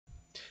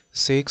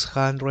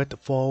600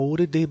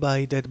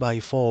 divided by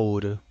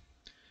 4.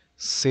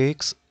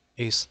 6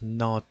 is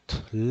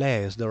not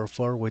less,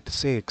 therefore with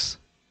 6.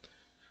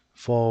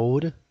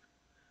 4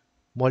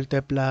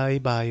 multiply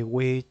by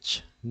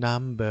which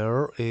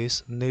number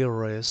is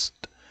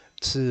nearest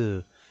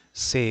to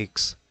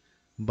 6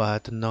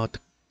 but not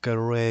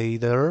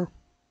greater.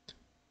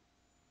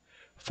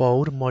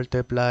 4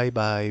 multiplied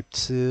by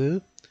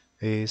 2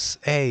 is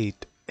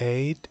 8.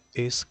 8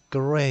 is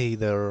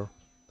greater.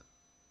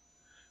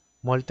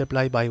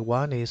 Multiply by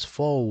 1 is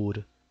 4.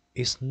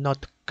 Is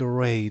not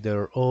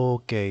greater.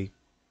 Okay.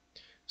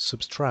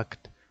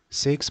 Subtract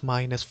 6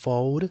 minus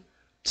 4,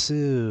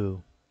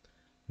 2.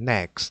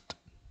 Next,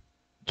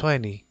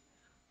 20.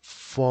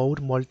 4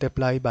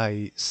 multiplied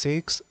by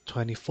 6,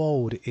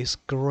 24 is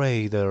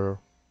greater.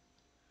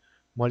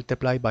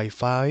 Multiply by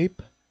 5,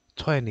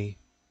 20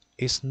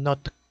 is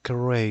not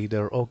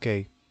greater.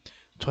 Okay.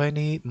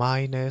 20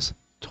 minus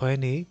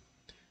 20,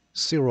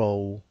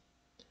 0.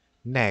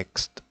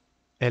 Next,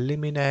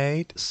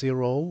 eliminate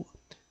 0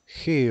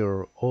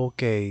 here.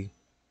 Okay.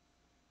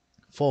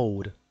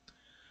 4.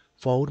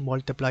 4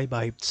 multiplied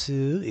by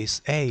 2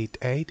 is 8.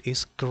 8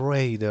 is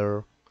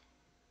greater.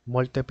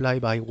 Multiply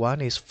by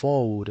 1 is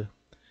 4.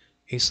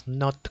 Is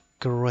not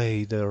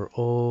greater.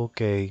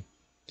 Okay.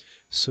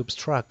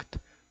 Subtract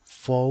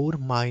 4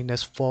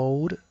 minus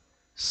 4,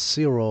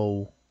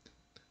 0.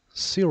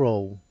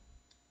 0.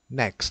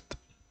 Next.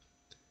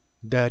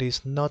 There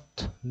is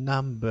not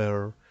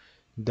number,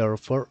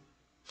 therefore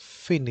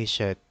finish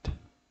it.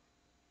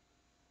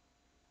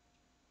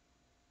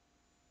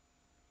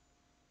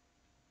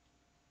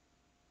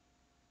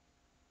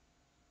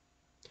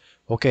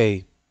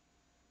 Okay,